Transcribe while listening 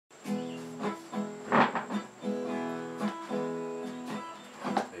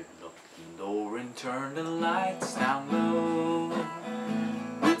turn the lights down low.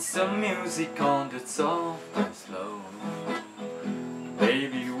 Put some music on that's soft and slow.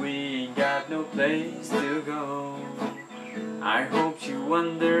 Baby, we ain't got no place to go. I hope you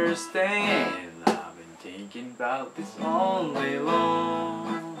understand. I've been thinking about this all day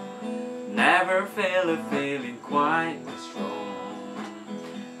long. Never felt a feeling quite this strong.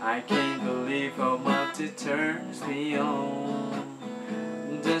 I can't believe how much it turns me on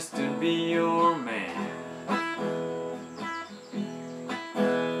just to be your man.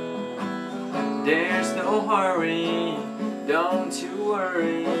 There's no hurry, don't you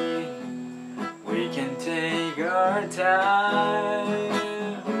worry. We can take our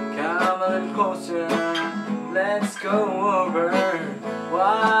time. Come a little closer, let's go over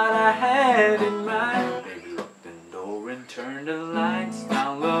what I had in mind. Baby, lock the door and turn the lights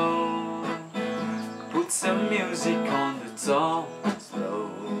down low. Put some music on that's soft and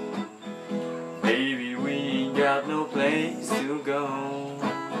slow. Baby, we ain't got no place to go.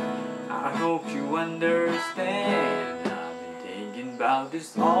 I hope you understand. I've been thinking about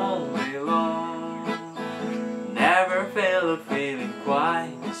this all day long. Never felt a feeling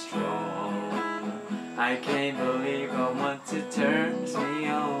quite this strong. I can't believe how much it turns me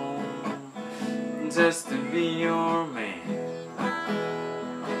on just to be your man.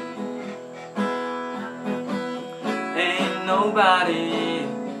 Ain't nobody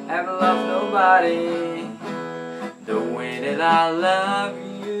ever loved nobody the way that I love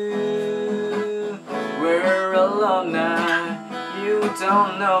you. We're alone now, you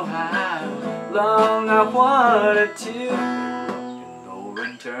don't know how long I wanted to. Go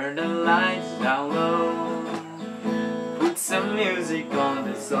and turn the lights down low. Put some music on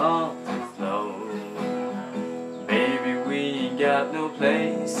that's soft and slow. Baby, we ain't got no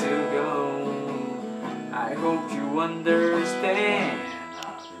place to go. I hope you understand.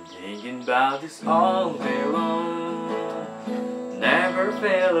 I've been thinking about this all day long. Never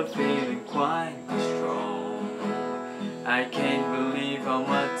felt a feeling quite this strong. I can't believe how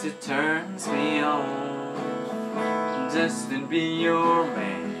much it turns me on just to be your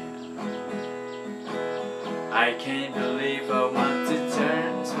man. I can't believe how much it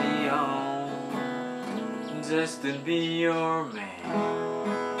turns me on just to be your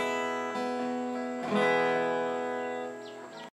man.